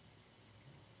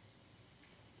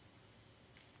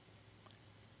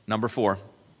 Number 4,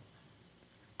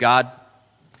 God,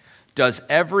 does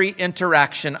every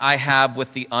interaction I have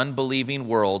with the unbelieving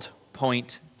world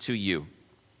point to you?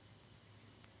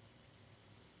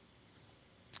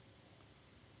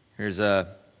 Here's my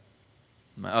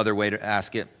other way to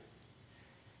ask it.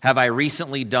 Have I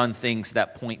recently done things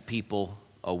that point people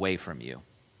away from you?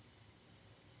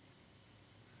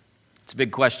 It's a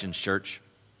big question, church.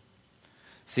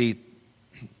 See,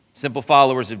 simple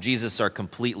followers of Jesus are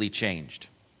completely changed.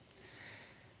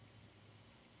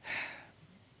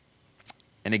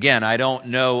 And again, I don't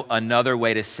know another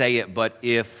way to say it, but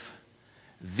if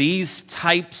these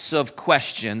types of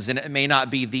questions, and it may not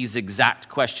be these exact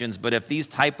questions, but if these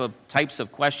types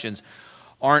of questions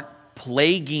aren't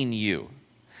plaguing you,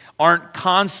 aren't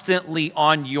constantly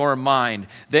on your mind.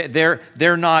 They're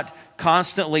not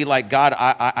constantly like, God,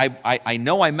 I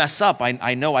know I mess up.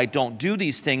 I know I don't do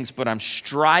these things, but I'm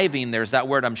striving. There's that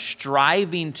word, I'm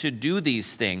striving to do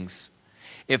these things.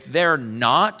 If they're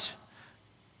not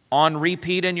on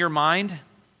repeat in your mind,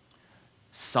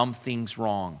 something's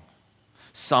wrong.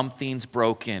 Something's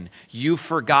broken. You've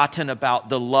forgotten about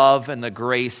the love and the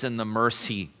grace and the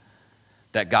mercy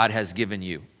that God has given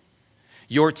you.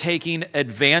 You're taking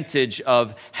advantage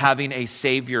of having a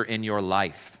Savior in your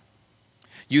life.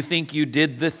 You think you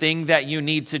did the thing that you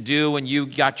need to do and you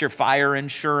got your fire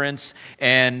insurance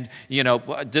and,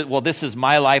 well, this is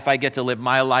my life. I get to live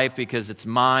my life because it's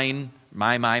mine.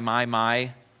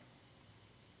 My.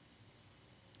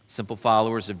 Simple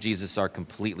followers of Jesus are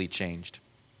completely changed.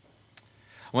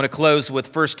 I want to close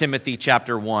with 1 Timothy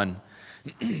chapter 1.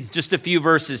 Just a few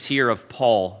verses here of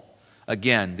Paul.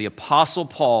 Again, the Apostle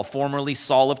Paul, formerly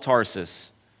Saul of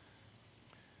Tarsus,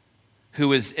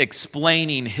 who is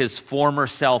explaining his former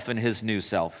self and his new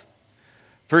self.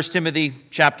 1 Timothy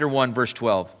chapter 1, verse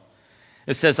 12.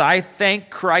 It says, I thank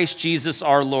Christ Jesus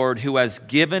our Lord, who has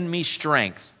given me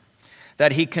strength,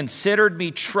 that he considered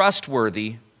me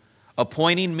trustworthy,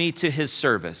 appointing me to his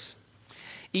service.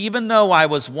 Even though I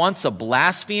was once a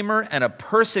blasphemer and a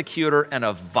persecutor and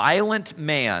a violent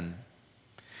man,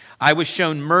 I was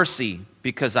shown mercy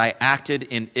because I acted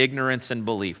in ignorance and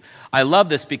belief. I love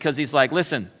this because he's like,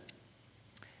 listen,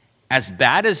 as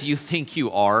bad as you think you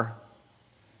are,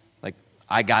 like,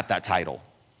 I got that title.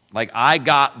 Like, I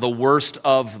got the worst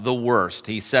of the worst.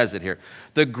 He says it here.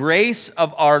 The grace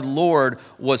of our Lord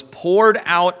was poured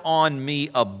out on me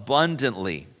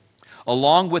abundantly,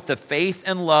 along with the faith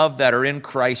and love that are in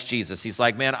Christ Jesus. He's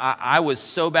like, man, I was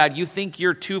so bad. You think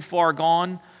you're too far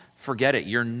gone? Forget it.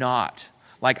 You're not.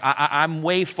 Like, I'm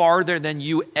way farther than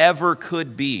you ever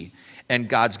could be. And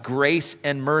God's grace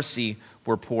and mercy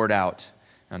were poured out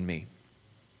on me.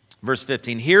 Verse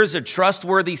 15, here's a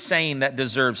trustworthy saying that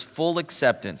deserves full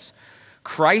acceptance.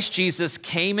 Christ Jesus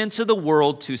came into the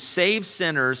world to save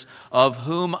sinners, of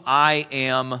whom I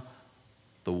am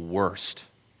the worst.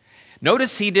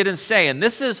 Notice he didn't say, and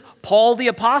this is Paul the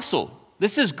Apostle.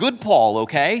 This is good Paul,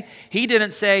 okay? He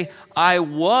didn't say, I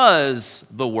was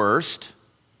the worst.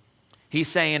 He's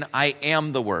saying, I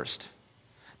am the worst.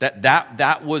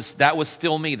 That was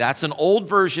still me. That's an old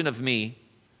version of me,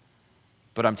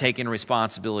 but I'm taking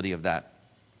responsibility of that.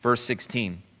 Verse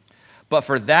 16, but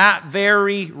for that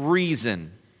very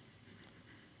reason,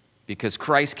 because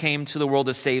Christ came to the world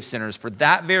to save sinners, for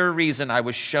that very reason I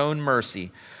was shown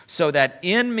mercy, so that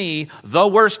in me, the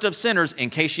worst of sinners, in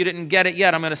case you didn't get it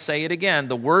yet, I'm going to say it again,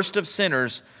 the worst of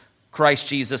sinners, Christ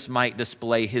Jesus might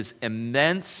display his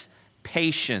immense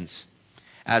patience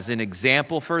as an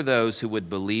example for those who would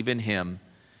believe in him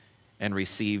and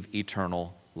receive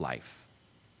eternal life.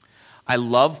 I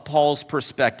love Paul's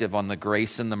perspective on the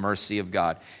grace and the mercy of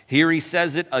God. Here he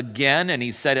says it again, and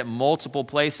he said it multiple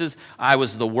places. I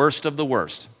was the worst of the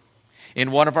worst.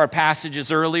 In one of our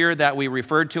passages earlier that we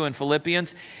referred to in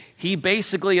Philippians, he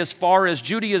basically, as far as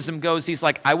Judaism goes, he's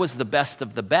like, I was the best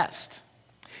of the best.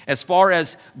 As far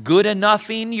as good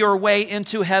enoughing your way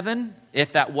into heaven,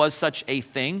 if that was such a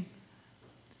thing,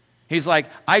 he's like,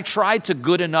 I tried to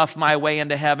good enough my way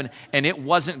into heaven, and it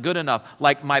wasn't good enough.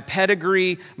 Like my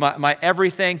pedigree, my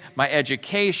everything, my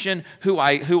education, who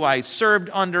I served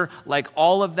under, like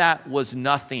all of that was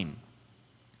nothing.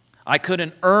 I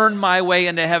couldn't earn my way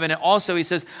into heaven. And also, he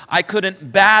says, I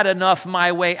couldn't bad enough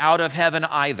my way out of heaven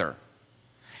either.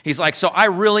 He's like, so I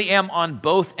really am on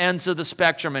both ends of the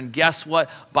spectrum. And guess what?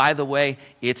 By the way,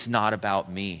 it's not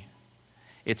about me.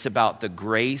 It's about the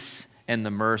grace and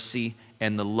the mercy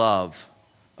and the love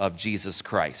of Jesus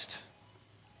Christ.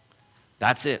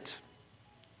 That's it.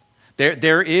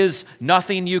 There is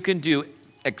nothing you can do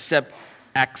except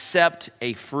accept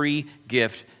a free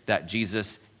gift that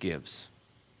Jesus gives.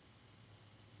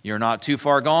 You're not too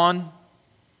far gone,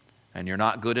 and you're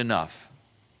not good enough.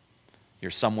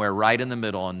 You're somewhere right in the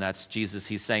middle, and that's Jesus.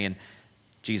 He's saying,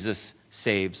 Jesus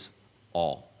saves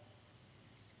all.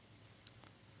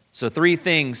 So three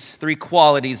things, three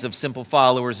qualities of simple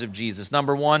followers of Jesus.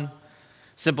 Number one,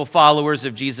 simple followers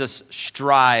of Jesus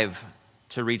strive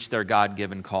to reach their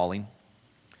God-given calling.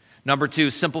 Number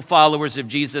two, simple followers of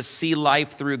Jesus see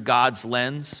life through God's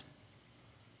lens.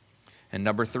 And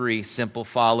number three, simple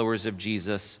followers of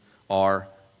Jesus are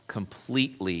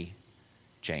completely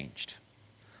changed.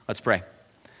 Let's pray.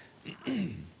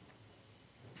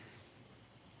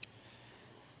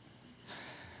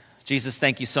 Jesus,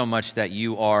 thank you so much that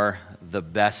you are the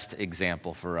best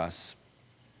example for us.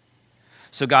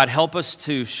 So God, help us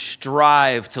to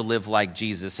strive to live like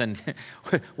Jesus. And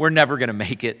we're never going to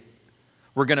make it.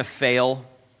 We're going to fail.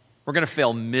 We're going to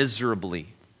fail miserably.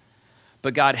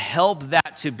 But God, help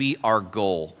that to be our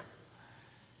goal.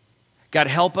 God,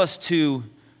 help us to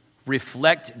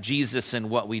reflect Jesus in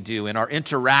what we do, in our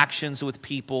interactions with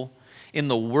people, in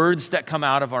the words that come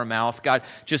out of our mouth. God,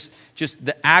 just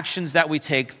the actions that we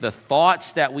take, the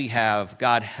thoughts that we have.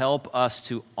 God, help us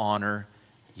to honor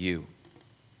you.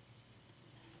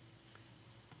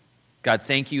 God,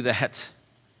 thank you that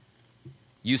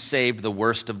you saved the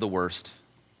worst of the worst,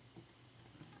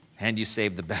 and you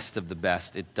saved the best of the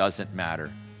best. It doesn't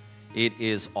matter. It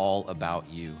is all about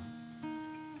you.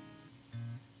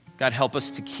 God, help us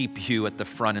to keep you at the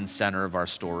front and center of our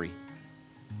story.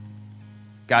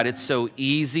 God, it's so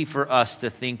easy for us to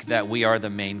think that we are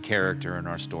the main character in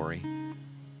our story.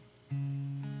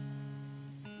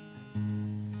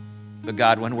 But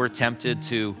God, when we're tempted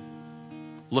to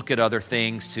look at other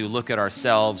things, to look at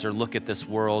ourselves or look at this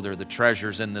world or the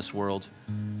treasures in this world,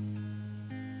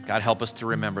 God, help us to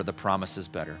remember the promise is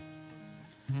better.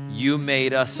 You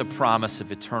made us a promise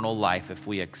of eternal life if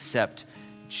we accept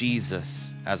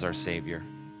Jesus as our Savior.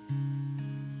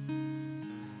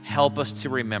 Help us to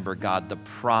remember, God, the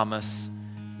promise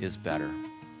is better.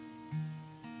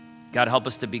 God, help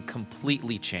us to be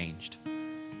completely changed.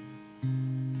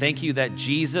 Thank you that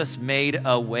Jesus made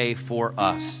a way for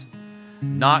us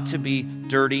not to be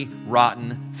dirty,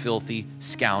 rotten, filthy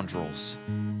scoundrels,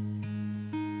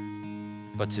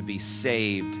 but to be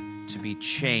saved, to be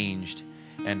changed,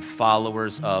 and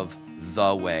followers of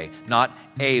the way. Not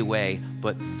a way,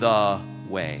 but the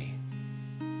way.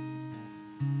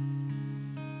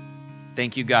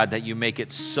 Thank you, God, that you make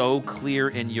it so clear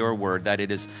in your word that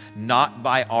it is not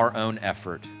by our own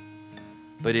effort,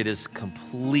 but it is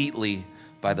completely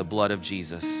by the blood of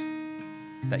Jesus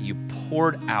that you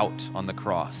poured out on the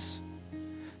cross,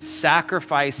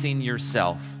 sacrificing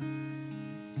yourself,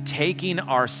 taking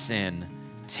our sin,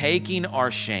 taking our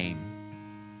shame,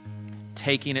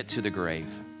 taking it to the grave,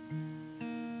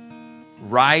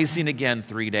 rising again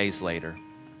 3 days later,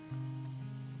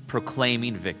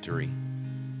 proclaiming victory.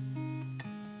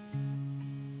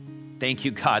 Thank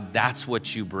you, God, that's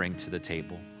what you bring to the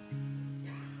table.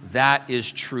 That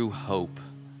is true hope.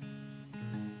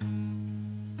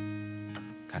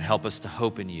 God, help us to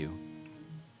hope in you.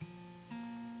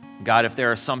 God, if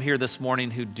there are some here this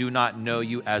morning who do not know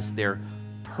you as their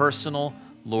personal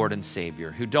Lord and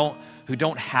Savior, who don't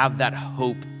have that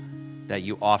hope that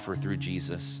you offer through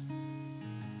Jesus,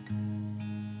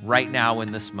 right now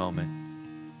in this moment,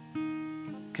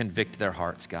 convict their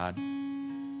hearts, God.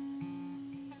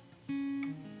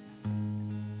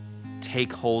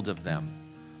 Take hold of them.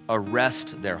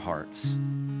 Arrest their hearts.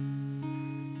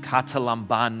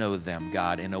 Katalambano them,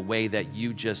 God, in a way that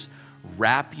you just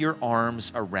wrap your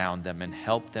arms around them and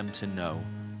help them to know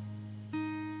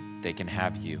they can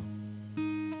have you.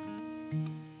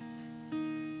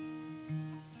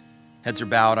 Heads are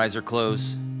bowed, eyes are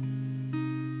closed.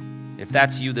 If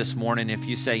that's you this morning, if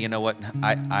you say, you know what,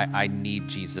 I need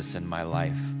Jesus in my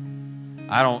life.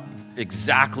 I don't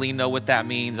exactly know what that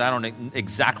means. I don't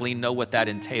exactly know what that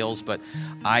entails, but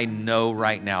I know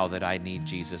right now that I need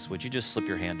Jesus. Would you just slip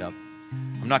your hand up?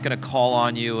 I'm not going to call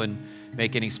on you and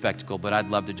make any spectacle, but I'd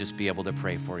love to just be able to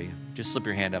pray for you. Just slip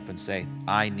your hand up and say,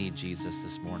 I need Jesus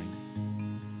this morning.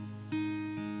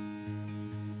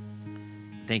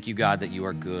 Thank you, God, that you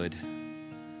are good.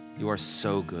 You are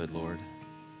so good, Lord.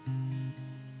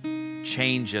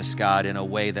 Change us, God, in a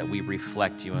way that we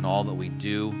reflect you in all that we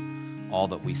do, all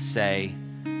that we say,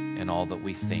 and all that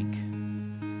we think.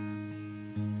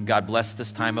 God, bless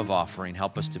this time of offering.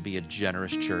 Help us to be a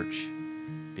generous church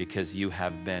because you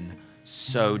have been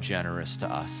so generous to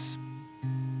us.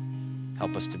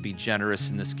 Help us to be generous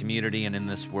in this community and in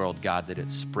this world, God, that it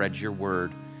spreads your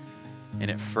word and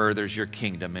it furthers your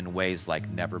kingdom in ways like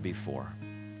never before.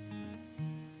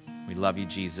 We love you,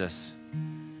 Jesus.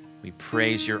 We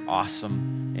praise your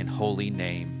awesome and holy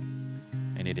name.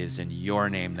 And it is in your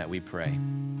name that we pray.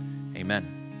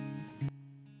 Amen.